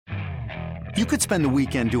You could spend the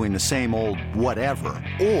weekend doing the same old whatever,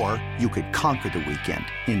 or you could conquer the weekend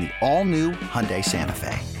in the all-new Hyundai Santa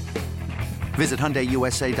Fe. Visit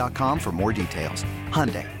HyundaiUSA.com for more details.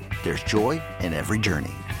 Hyundai, there's joy in every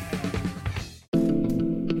journey.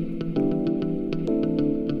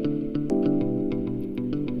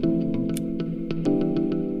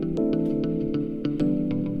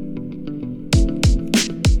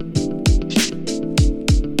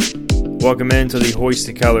 Welcome into the Hoist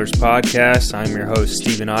the Colors podcast. I'm your host,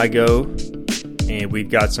 Stephen Igo, and we've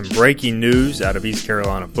got some breaking news out of East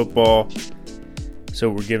Carolina football. So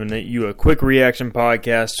we're giving you a quick reaction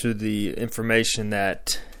podcast to the information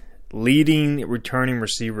that leading returning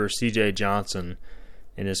receiver C.J. Johnson,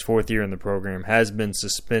 in his fourth year in the program, has been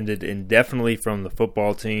suspended indefinitely from the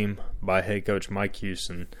football team by head coach Mike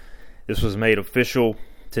Houston. This was made official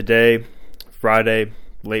today, Friday,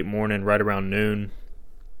 late morning, right around noon.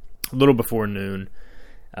 A little before noon,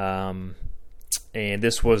 and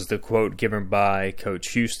this was the quote given by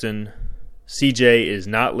Coach Houston. CJ is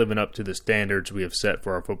not living up to the standards we have set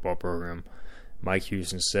for our football program, Mike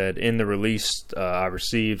Houston said. In the release I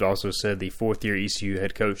received, also said the fourth-year ECU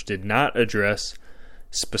head coach did not address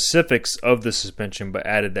specifics of the suspension, but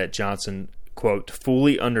added that Johnson, quote,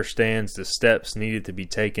 fully understands the steps needed to be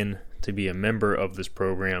taken to be a member of this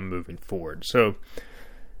program moving forward. So,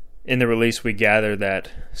 in the release, we gather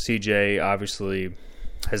that CJ obviously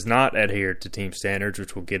has not adhered to team standards,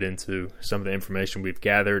 which we'll get into some of the information we've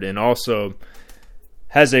gathered, and also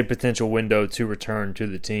has a potential window to return to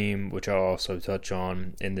the team, which I'll also touch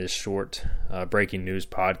on in this short breaking news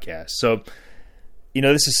podcast. So,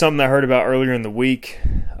 this is something I heard about earlier in the week.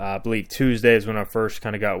 I believe Tuesday is when I first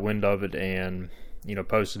kind of got wind of it and,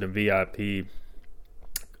 posted a VIP,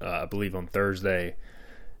 I believe on Thursday,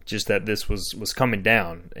 just that this was coming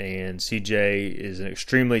down. And CJ is an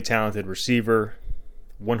extremely talented receiver,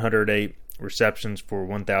 108 receptions for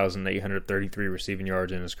 1,833 receiving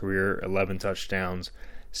yards in his career, 11 touchdowns,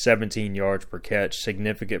 17 yards per catch,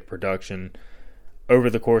 significant production over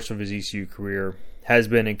the course of his ECU career. Has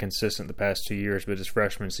been inconsistent the past 2 years, but his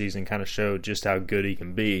freshman season kind of showed just how good he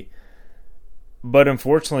can be. But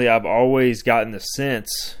unfortunately, I've always gotten the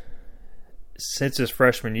sense since his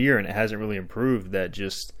freshman year, and it hasn't really improved, that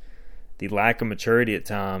just the lack of maturity at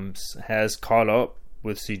times has caught up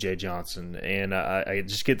with C.J. Johnson. And I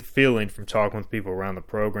just get the feeling from talking with people around the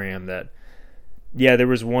program that, there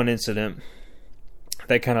was one incident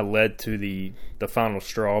that kind of led to the final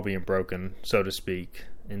straw being broken, so to speak,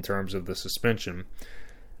 in terms of the suspension.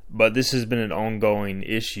 But this has been an ongoing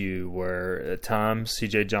issue where at times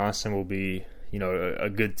C.J. Johnson will be,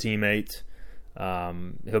 a good teammate.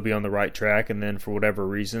 He'll be on the right track, and then for whatever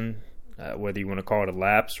reason, whether you want to call it a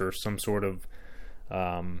lapse or some sort of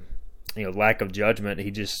lack of judgment,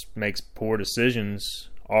 he just makes poor decisions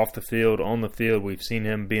off the field, on the field. We've seen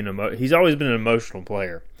him being he's always been an emotional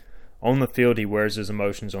player. On the field, he wears his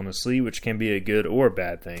emotions on his sleeve, which can be a good or a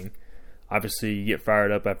bad thing. Obviously, you get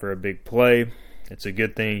fired up after a big play. It's a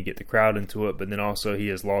good thing. You get the crowd into it, but then also he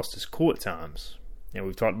has lost his cool at times. And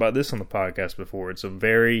we've talked about this on the podcast before. It's a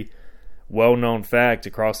very well-known fact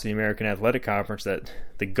across the American Athletic Conference that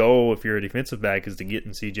the goal, if you're a defensive back, is to get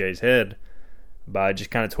in CJ's head by just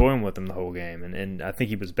kind of toying with him the whole game. And I think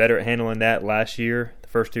he was better at handling that last year. The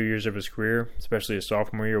first 2 years of his career, especially his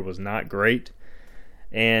sophomore year, was not great.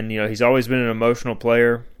 And, he's always been an emotional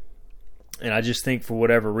player. And I just think for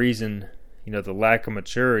whatever reason, the lack of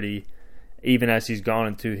maturity, even as he's gone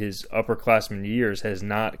into his upperclassman years, has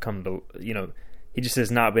not come to, he just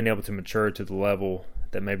has not been able to mature to the level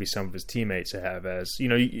that maybe some of his teammates have. As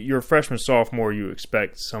you're a freshman, sophomore, you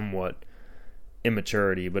expect somewhat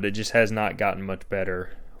immaturity, but it just has not gotten much better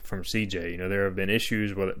from CJ. There have been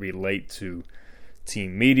issues, whether it be late to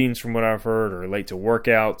team meetings from what I've heard, or late to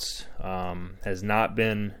workouts, has not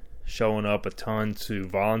been showing up a ton to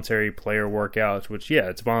voluntary player workouts, which,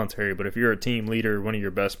 it's voluntary, but if you're a team leader, one of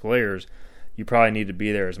your best players, you probably need to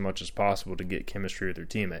be there as much as possible to get chemistry with your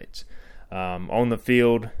teammates. On the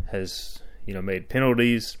field, has made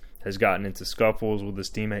penalties, has gotten into scuffles with his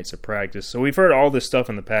teammates at practice. So we've heard all this stuff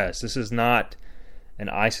in the past. This is not an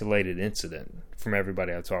isolated incident from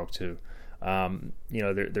everybody I talked to.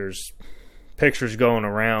 There's pictures going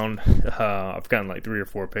around. I've gotten like 3 or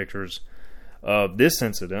 4 pictures of this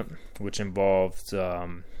incident, which involved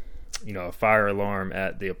a fire alarm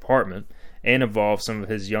at the apartment and involved some of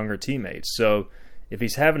his younger teammates. So if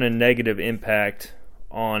he's having a negative impact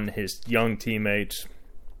on his young teammates,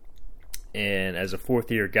 and as a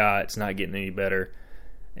fourth-year guy, it's not getting any better,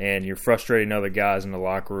 and you're frustrating other guys in the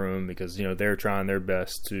locker room because they're trying their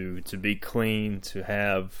best to be clean, to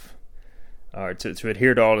have to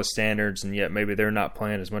adhere to all the standards, and yet maybe they're not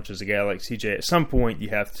playing as much as a guy like CJ. At some point, you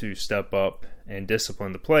have to step up and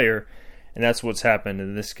discipline the player, and that's what's happened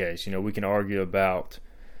in this case. We can argue about,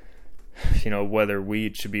 whether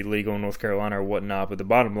weed should be legal in North Carolina or whatnot, but the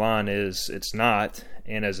bottom line is it's not.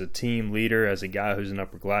 And as a team leader, as a guy who's an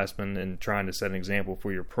upperclassman and trying to set an example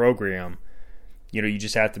for your program, you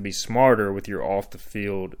just have to be smarter with your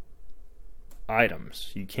off-the-field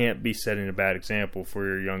items. You can't be setting a bad example for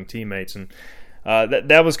your young teammates. And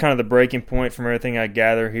that was kind of the breaking point from everything I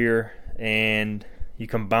gather here. And you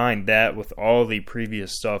combine that with all the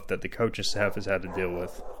previous stuff that the coaching staff has had to deal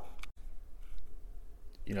with.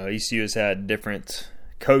 ECU has had different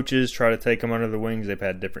coaches try to take them under the wings. They've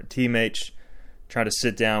had different teammates try to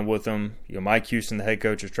sit down with them. Mike Houston, the head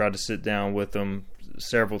coach, has tried to sit down with them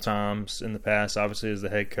several times in the past, obviously as the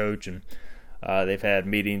head coach, and they've had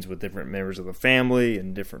meetings with different members of the family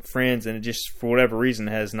and different friends, and it just, for whatever reason,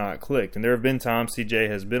 has not clicked. And there have been times CJ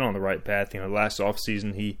has been on the right path. Last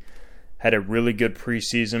offseason he had a really good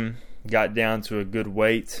preseason, got down to a good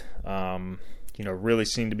weight, really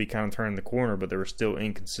seemed to be kind of turning the corner, but there was still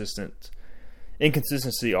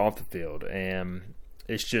inconsistency off the field. And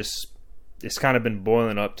it's kind of been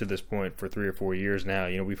boiling up to this point for 3 or 4 years now.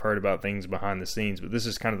 We've heard about things behind the scenes, but this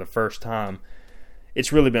is kind of the first time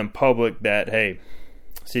it's really been public that, hey,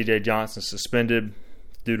 CJ Johnson suspended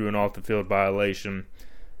due to an off-the-field violation,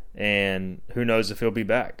 and who knows if he'll be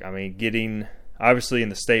back. Obviously in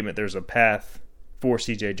the statement there's a path for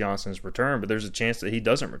CJ Johnson's return, but there's a chance that he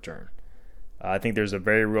doesn't return. I think there's a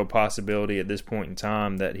very real possibility at this point in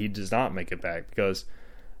time that he does not make it back, because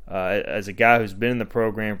as a guy who's been in the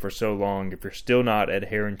program for so long, if you're still not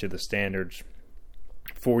adhering to the standards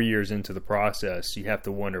 4 years into the process, you have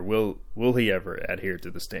to wonder, will he ever adhere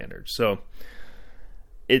to the standards? So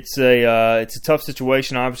it's a tough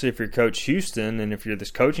situation, obviously, if you're Coach Houston, and if you're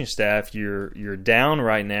this coaching staff, you're down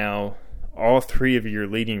right now. All 3 of your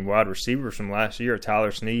leading wide receivers from last year.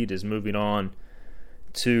 Tyler Snead is moving on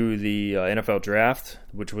to the NFL draft,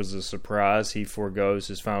 which was a surprise. He forgoes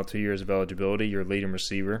his final 2 years of eligibility, your leading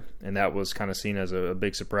receiver, and that was kind of seen as a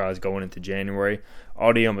big surprise going into January.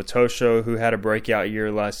 Audio Matosho, who had a breakout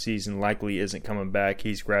year last season, likely isn't coming back.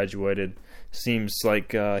 He's graduated. Seems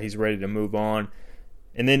like he's ready to move on.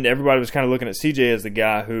 And then everybody was kind of looking at CJ as the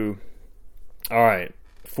guy who, all right,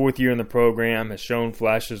 4th year in the program, has shown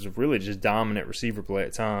flashes of really just dominant receiver play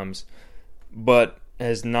at times, but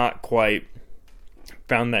has not quite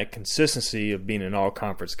found that consistency of being an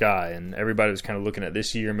all-conference guy. And everybody was kind of looking at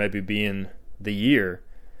this year maybe being the year.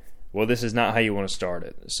 Well, this is not how you want to start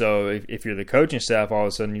it. So if you're the coaching staff, all of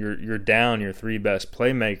a sudden you're down your 3 best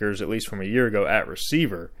playmakers, at least from a year ago, at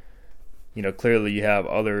receiver. Clearly you have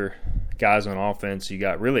other guys on offense. You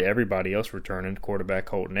got really everybody else returning. Quarterback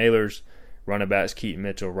Holton Ahlers, running backs Keaton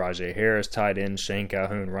Mitchell, Rajay Harris, tight end Shane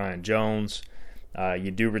Calhoun, Ryan Jones.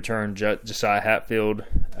 You do return Josiah Hatfield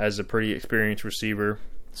as a pretty experienced receiver.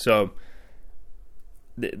 So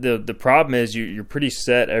the problem is you're pretty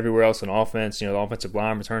set everywhere else in offense. The offensive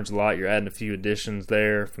line returns a lot. You're adding a few additions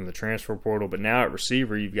there from the transfer portal. But now at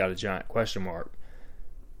receiver, you've got a giant question mark.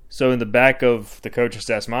 So in the back of the coaching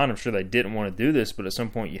staff's mind, I'm sure they didn't want to do this, but at some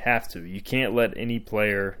point you have to. You can't let any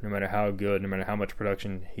player, no matter how good, no matter how much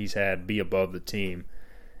production he's had, be above the team.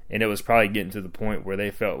 And it was probably getting to the point where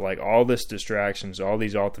they felt like all this distractions, all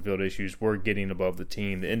these off-the-field issues were getting above the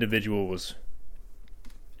team. The individual was,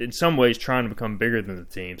 in some ways, trying to become bigger than the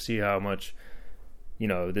team, see how much,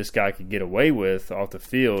 this guy could get away with off the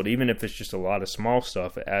field. Even if it's just a lot of small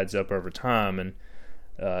stuff, it adds up over time. And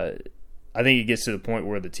I think it gets to the point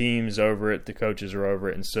where the team's over it, the coaches are over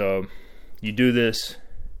it. And so you do this,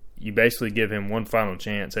 you basically give him one final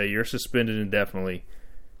chance. Hey, you're suspended indefinitely.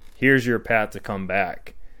 Here's your path to come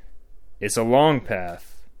back. It's a long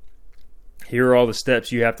path. Here are all the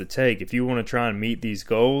steps you have to take. If you want to try and meet these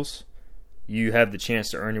goals, you have the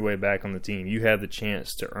chance to earn your way back on the team. You have the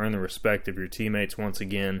chance to earn the respect of your teammates once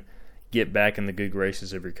again, get back in the good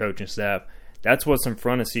graces of your coaching staff. That's what's in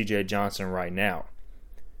front of CJ Johnson right now.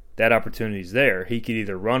 That opportunity's there. He could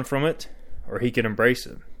either run from it or he could embrace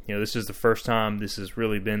it. This is the first time this has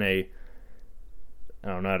really been I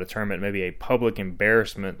don't know how to term it, maybe a public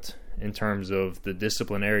embarrassment in terms of the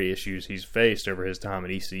disciplinary issues he's faced over his time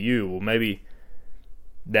at ECU. Well, maybe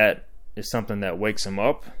that is something that wakes him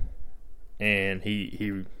up and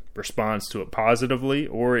he responds to it positively,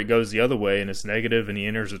 or it goes the other way and it's negative and he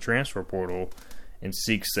enters the transfer portal and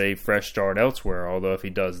seeks a fresh start elsewhere. Although if he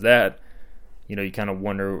does that, you kind of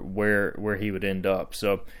wonder where he would end up.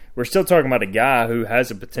 So we're still talking about a guy who has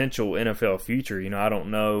a potential NFL future. I don't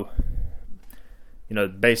know.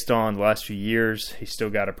 Based on the last few years, he's still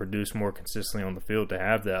got to produce more consistently on the field to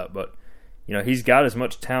have that. But he's got as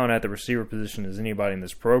much talent at the receiver position as anybody in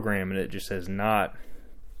this program, and it just has not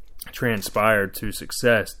transpired to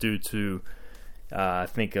success due to, I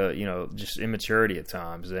think, just immaturity at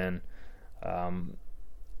times. And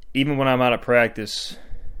even when I'm out of practice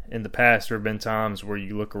in the past, there have been times where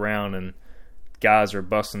you look around and guys are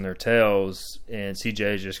busting their tails, and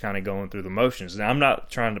CJ is just kind of going through the motions. Now, I'm not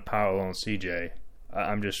trying to pile on CJ.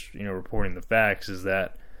 I'm just, reporting the facts, is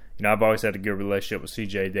that, I've always had a good relationship with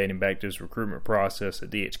CJ dating back to his recruitment process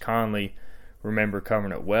at D.H. Conley. Remember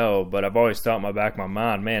covering it well, but I've always thought in my back of my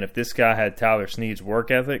mind, man, if this guy had Tyler Snead's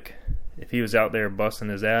work ethic, if he was out there busting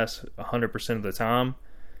his ass 100% of the time,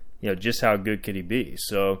 just how good could he be?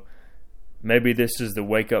 So maybe this is the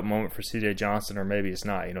wake-up moment for C.J. Johnson, or maybe it's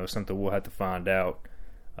not. Something we'll have to find out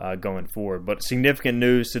going forward. But significant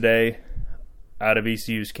news today out of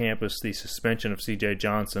ECU's campus, the suspension of C.J.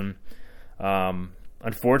 Johnson.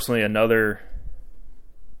 Unfortunately, another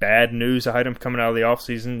bad news item coming out of the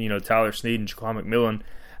offseason. Tyler Snead and Jaquan McMillan,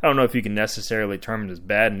 I don't know if you can necessarily term it as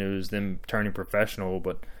bad news, them turning professional,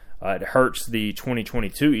 but it hurts the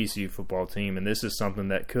 2022 ECU football team, and this is something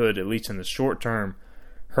that could, at least in the short term,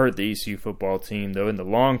 hurt the ECU football team. Though in the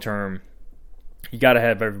long term, you got to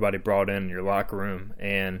have everybody brought in your locker room,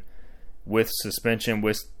 and with suspension,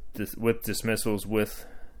 with dismissals, with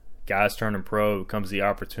guys turning pro, comes the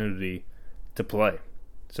opportunity to play.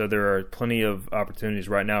 So there are plenty of opportunities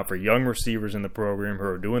right now for young receivers in the program who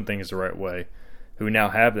are doing things the right way, who now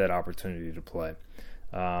have that opportunity to play.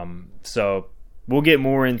 So we'll get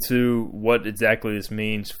more into what exactly this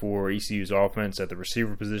means for ECU's offense at the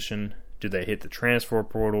receiver position. Do they hit the transfer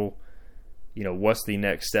portal? What's the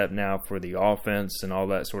next step now for the offense and all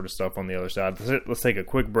that sort of stuff on the other side? Let's take a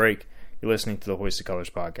quick break. You're listening to the Hoist the Colors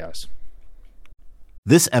podcast.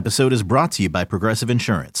 This episode is brought to you by Progressive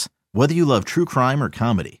Insurance. Whether you love true crime or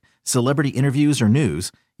comedy, celebrity interviews or news,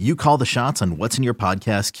 you call the shots on what's in your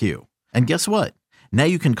podcast queue. And guess what? Now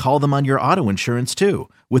you can call them on your auto insurance too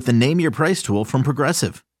with the Name Your Price tool from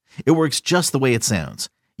Progressive. It works just the way it sounds.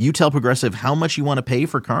 You tell Progressive how much you want to pay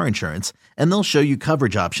for car insurance, and they'll show you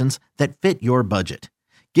coverage options that fit your budget.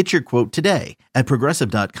 Get your quote today at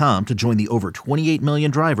Progressive.com to join the over 28 million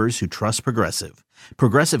drivers who trust Progressive.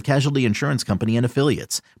 Progressive Casualty Insurance Company and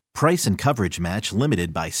Affiliates. Price and coverage match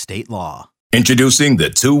limited by state law. Introducing the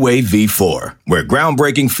Two-Way V4, where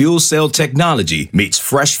groundbreaking fuel cell technology meets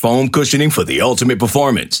fresh foam cushioning for the ultimate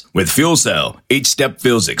performance. With Fuel Cell, each step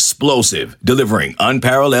feels explosive, delivering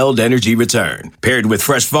unparalleled energy return. Paired with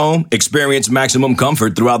fresh foam, experience maximum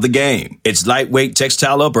comfort throughout the game. Its lightweight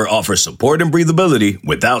textile upper offers support and breathability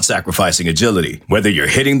without sacrificing agility. Whether you're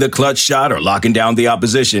hitting the clutch shot or locking down the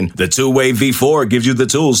opposition, the Two-Way V4 gives you the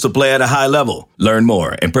tools to play at a high level. Learn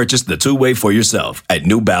more and purchase the Two-Way for yourself at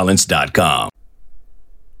newbalance.com.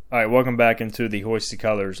 All right, welcome back into the Hoist the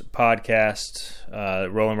Colors podcast.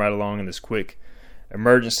 Rolling right along in this quick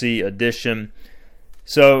emergency edition.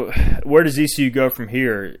 So, where does ECU go from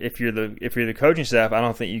here? If you're the coaching staff, I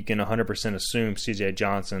don't think you can 100% assume C.J.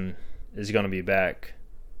 Johnson is going to be back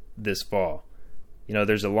this fall.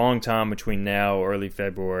 There's a long time between now, early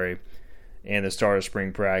February, and the start of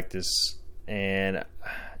spring practice. And,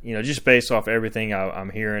 just based off everything I'm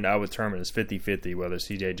hearing, I would term it as 50-50 whether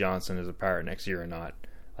C.J. Johnson is a Pirate next year or not.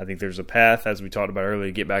 I think there's a path, as we talked about earlier,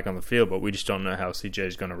 to get back on the field, but we just don't know how CJ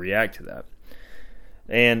is going to react to that.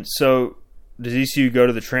 And so, does ECU go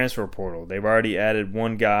to the transfer portal? They've already added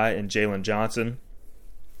one guy in Jalen Johnson,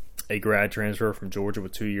 a grad transfer from Georgia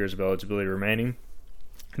with 2 years of eligibility remaining.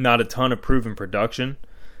 Not a ton of proven production,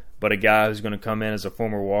 but a guy who's going to come in as a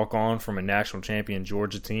former walk-on from a national champion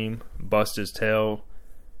Georgia team, bust his tail,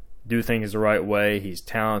 do things the right way. He's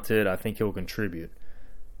talented. I think he'll contribute.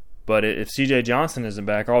 But if C.J. Johnson isn't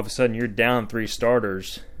back, all of a sudden you're down 3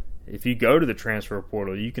 starters. If you go to the transfer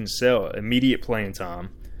portal, you can sell immediate playing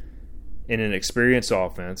time in an experienced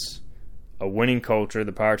offense, a winning culture.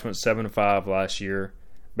 The Pirates went 7-5 last year.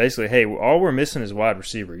 Basically, hey, all we're missing is wide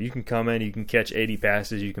receiver. You can come in, you can catch 80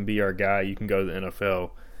 passes, you can be our guy, you can go to the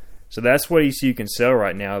NFL. So that's what ECU can sell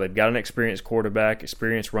right now. They've got an experienced quarterback,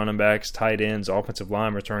 experienced running backs, tight ends, offensive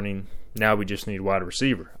line returning. Now we just need wide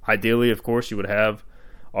receiver. Ideally, of course, you would have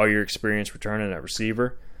all your experience returning at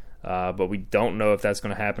receiver. But we don't know if that's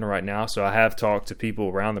going to happen right now. So I have talked to people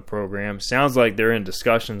around the program. Sounds like they're in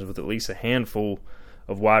discussions with at least a handful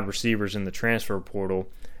of wide receivers in the transfer portal.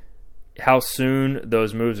 How soon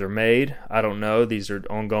those moves are made, I don't know. These are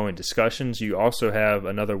ongoing discussions. You also have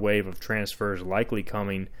another wave of transfers likely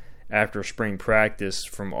coming after spring practice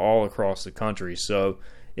from all across the country. So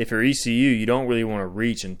if you're ECU, you don't really want to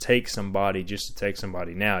reach and take somebody just to take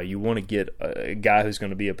somebody now. You want to get a guy who's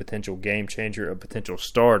going to be a potential game changer, a potential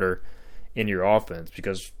starter in your offense,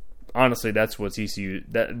 because honestly, that's what ECU.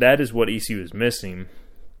 That is what ECU is missing.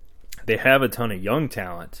 They have a ton of young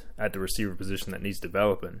talent at the receiver position that needs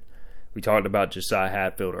developing. We talked about Josiah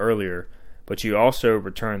Hatfield earlier, but you also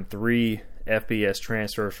returned 3 FBS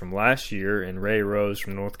transfers from last year in Ray Rose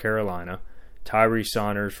from North Carolina, Tyree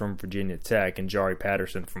Saunders from Virginia Tech, and Jari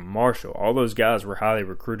Patterson from Marshall. All those guys were highly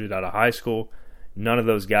recruited out of high school. None of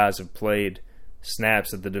those guys have played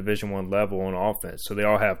snaps at the Division I level on offense, so they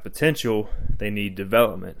all have potential. They need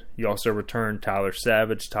development. You also returned Tyler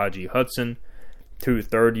Savage, Taji Hudson, 2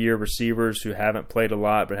 third-year receivers who haven't played a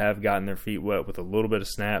lot but have gotten their feet wet with a little bit of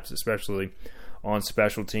snaps, especially on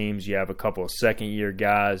special teams. You have a couple of second-year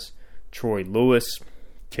guys, Troy Lewis.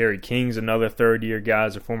 Kerry King's another third-year guy,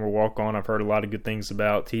 a former walk-on I've heard a lot of good things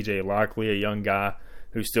about. TJ Lockley, a young guy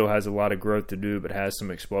who still has a lot of growth to do but has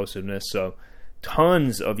some explosiveness. So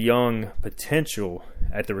tons of young potential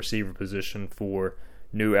at the receiver position for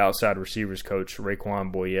new outside receivers coach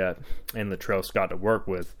Raekwon Boyette and Latrell Scott to work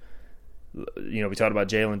with. You know, we talked about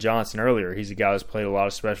Jalen Johnson earlier. He's a guy who's played a lot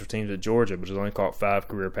of special teams at Georgia, but has only caught 5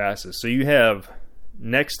 career passes. So you have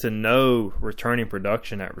next to no returning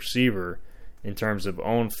production at receiver in terms of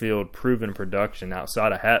on-field proven production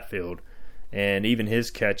outside of Hatfield. And even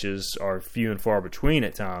his catches are few and far between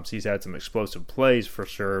at times. He's had some explosive plays for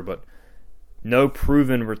sure, but no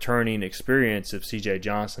proven returning experience if C.J.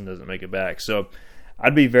 Johnson doesn't make it back. So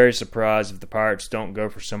I'd be very surprised if the Pirates don't go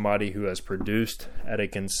for somebody who has produced at a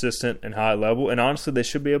consistent and high level. And honestly, they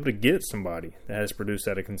should be able to get somebody that has produced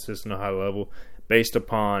at a consistent and high level based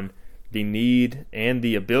upon the need and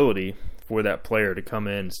the ability for that player to come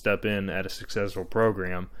in and step in at a successful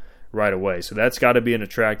program right away. So that's got to be an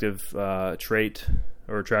attractive trait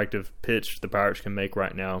or attractive pitch the Pirates can make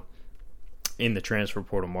right now in the transfer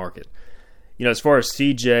portal market. You know, as far as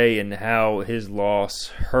CJ and how his loss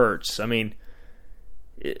hurts, I mean,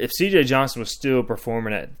 if C.J. Johnson was still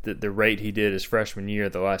performing at the rate he did his freshman year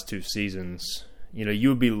the last 2 seasons, you know, you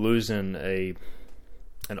would be losing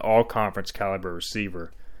an all-conference caliber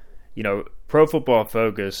receiver. You know, Pro Football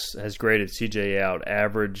Focus has graded C.J. out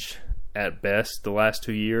average at best the last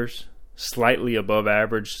 2 years, slightly above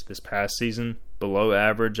average this past season, below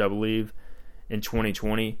average, I believe, in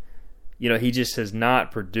 2020. You know, he just has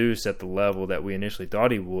not produced at the level that we initially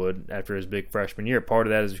thought he would after his big freshman year. Part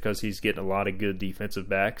of that is because he's getting a lot of good defensive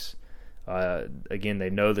backs. Again,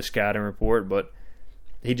 they know the scouting report, but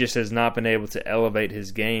he just has not been able to elevate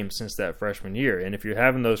his game since that freshman year. And if you're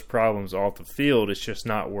having those problems off the field, it's just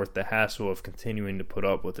not worth the hassle of continuing to put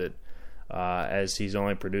up with it, as he's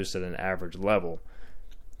only produced at an average level.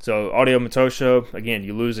 So Audio Matosho, again,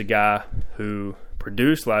 you lose a guy who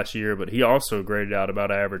produced last year, but he also graded out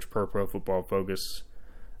about average per Pro Football Focus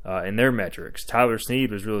in their metrics. Tyler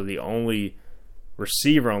Snead was really the only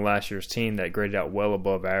receiver on last year's team that graded out well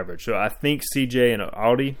above average. So I think CJ and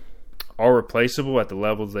Audi are replaceable at the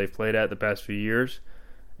levels they've played at the past few years.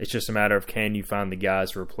 It's just a matter of can you find the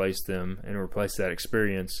guys to replace them and replace that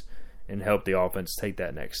experience and help the offense take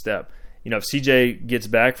that next step. You know, if CJ gets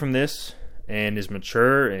back from this and is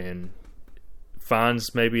mature and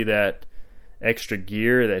finds maybe that extra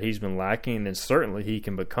gear that he's been lacking, then certainly he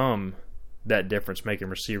can become that difference-making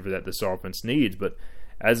receiver that this offense needs. But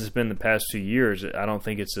as it's been the past 2 years, I don't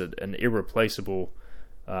think it's an irreplaceable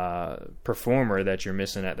performer that you're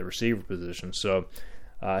missing at the receiver position. So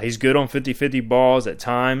he's good on 50-50 balls at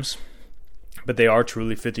times, but they are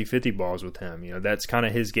truly 50-50 balls with him. You know, that's kind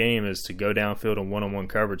of his game, is to go downfield in one-on-one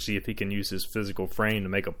coverage, see if he can use his physical frame to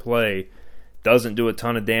make a play. Doesn't do a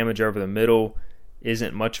ton of damage over the middle,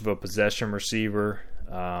 isn't much of a possession receiver.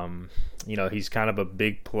 You know, he's kind of a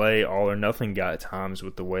big play, all-or-nothing guy at times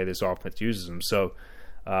with the way this offense uses him. So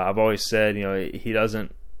I've always said, you know,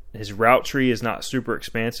 his route tree is not super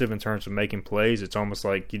expansive in terms of making plays. It's almost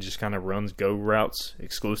like he just kind of runs go routes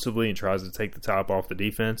exclusively and tries to take the top off the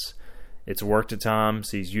defense. It's worked at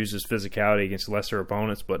times. He's used his physicality against lesser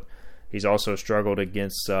opponents, but he's also struggled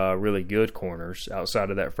against really good corners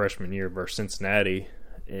outside of that freshman year versus Cincinnati,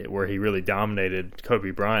 where he really dominated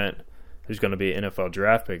Kobe Bryant, who's going to be an NFL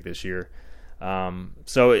draft pick this year.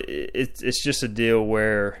 So it's just a deal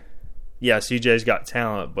where, yeah, CJ's got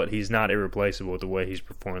talent, but he's not irreplaceable with the way he's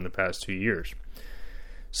performed the past 2 years.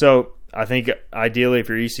 So I think ideally, if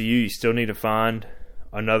you're ECU, you still need to find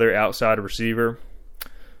another outside receiver.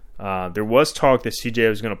 There was talk that CJ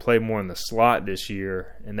was going to play more in the slot this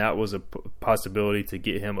year, and that was a possibility to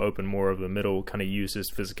get him open more of the middle, kind of use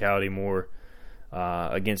his physicality more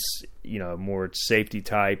against, you know, more safety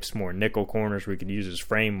types, more nickel corners where he could use his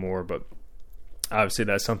frame more. But obviously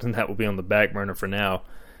that's something that will be on the back burner for now.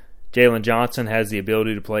 Jalen Johnson has the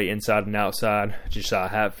ability to play inside and outside. Josiah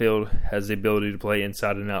Hatfield has the ability to play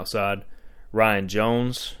inside and outside. Ryan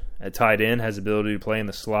Jones at tight end, has the ability to play in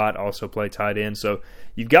the slot, also play tight end. So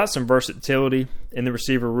you've got some versatility in the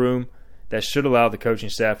receiver room that should allow the coaching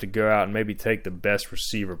staff to go out and maybe take the best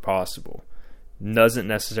receiver possible. Doesn't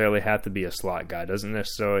necessarily have to be a slot guy. Doesn't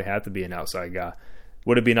necessarily have to be an outside guy.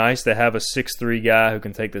 Would it be nice to have a 6'3 guy who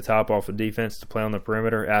can take the top off of defense to play on the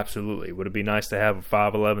perimeter? Absolutely. Would it be nice to have a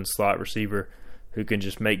 5'11 slot receiver who can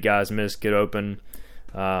just make guys miss, get open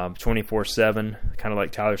 24/7, kind of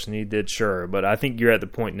like Tyler Snead did? Sure. But I think you're at the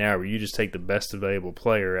point now where you just take the best available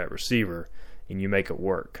player at receiver and you make it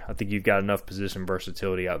work. I think you've got enough position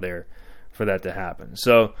versatility out there for that to happen.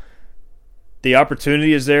 So the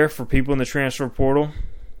opportunity is there for people in the transfer portal.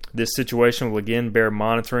 This situation will again bear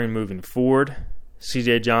monitoring moving forward.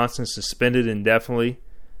 C.J. Johnson suspended indefinitely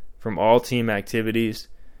from all team activities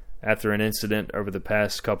after an incident over the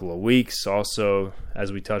past couple of weeks. Also,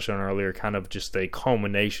 as we touched on earlier, kind of just a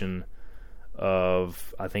culmination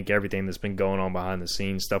of, I think, everything that's been going on behind the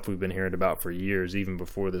scenes, stuff we've been hearing about for years, even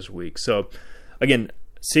before this week. So, again,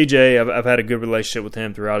 CJ, I've had a good relationship with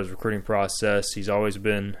him throughout his recruiting process. He's always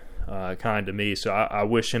been kind to me, so I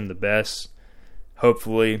wish him the best.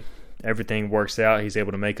 Hopefully everything works out. He's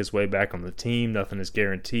able to make his way back on the team. Nothing is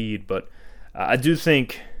guaranteed, but I do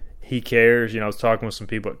think he cares. I was talking with some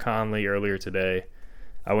people at Conley earlier today.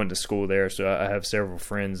 I went to school there, so I have several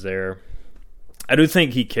friends there. I do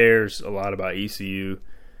think he cares a lot about ECU,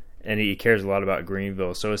 and he cares a lot about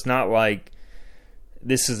Greenville. So it's not like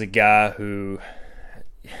this is a guy who,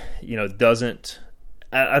 doesn't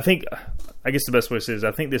 – I guess the best way to say it is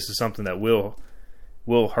I think this is something that will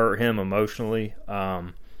hurt him emotionally.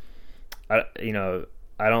 I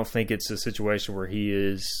don't think it's a situation where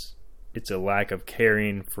it's a lack of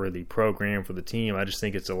caring for the program, for the team. I just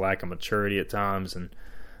think it's a lack of maturity at times, and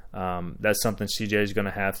that's something CJ is going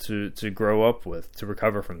to have to grow up with to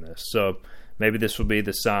recover from this. So maybe this will be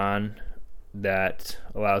the sign that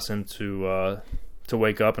allows him to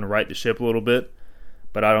wake up and right the ship a little bit.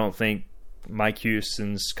 But I don't think Mike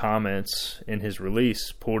Houston's comments in his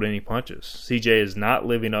release pulled any punches. CJ is not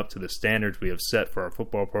living up to the standards we have set for our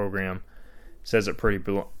football program. Says it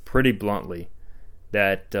pretty bluntly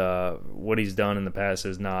that what he's done in the past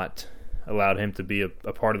has not allowed him to be a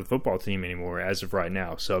part of the football team anymore as of right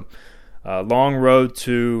now. So long road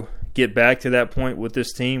to get back to that point with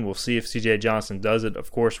this team. We'll see if CJ Johnson does it.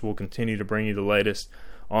 Of course, we'll continue to bring you the latest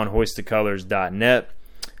on hoistthecolors.net.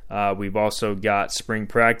 We've also got spring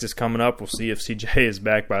practice coming up. We'll see if CJ is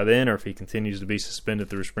back by then or if he continues to be suspended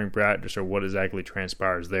through spring practice or what exactly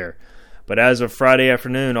transpires there. But as of Friday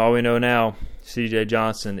afternoon, all we know now, C.J.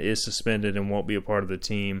 Johnson is suspended and won't be a part of the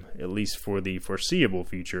team, at least for the foreseeable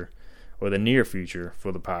future or the near future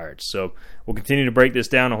for the Pirates. So we'll continue to break this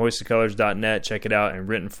down on hoistthecolors.net. Check it out in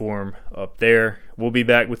written form up there. We'll be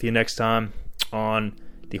back with you next time on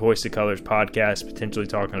the Hoist the Colors podcast, potentially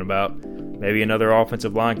talking about maybe another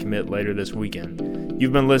offensive line commit later this weekend.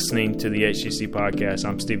 You've been listening to the HCC podcast.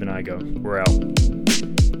 I'm Stephen Igo. We're out.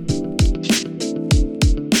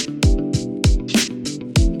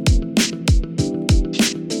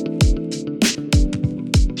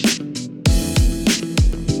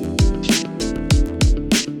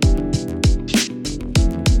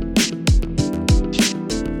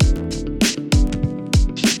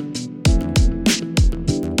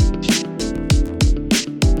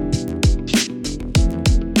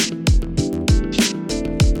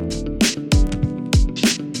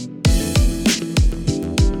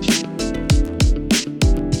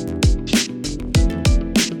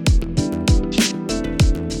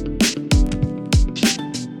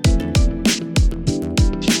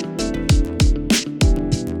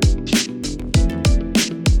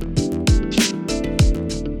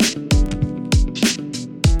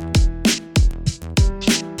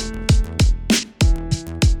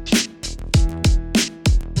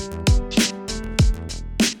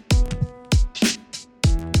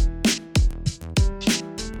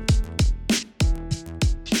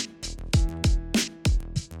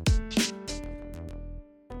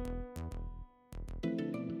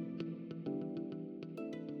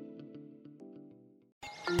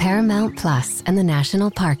 Paramount Plus and the National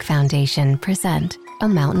Park Foundation present A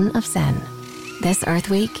Mountain of Zen. This Earth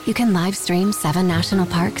Week, you can live stream 7 national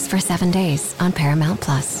parks for 7 days on Paramount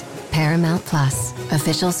Plus. Paramount Plus,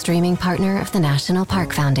 official streaming partner of the National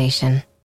Park Foundation.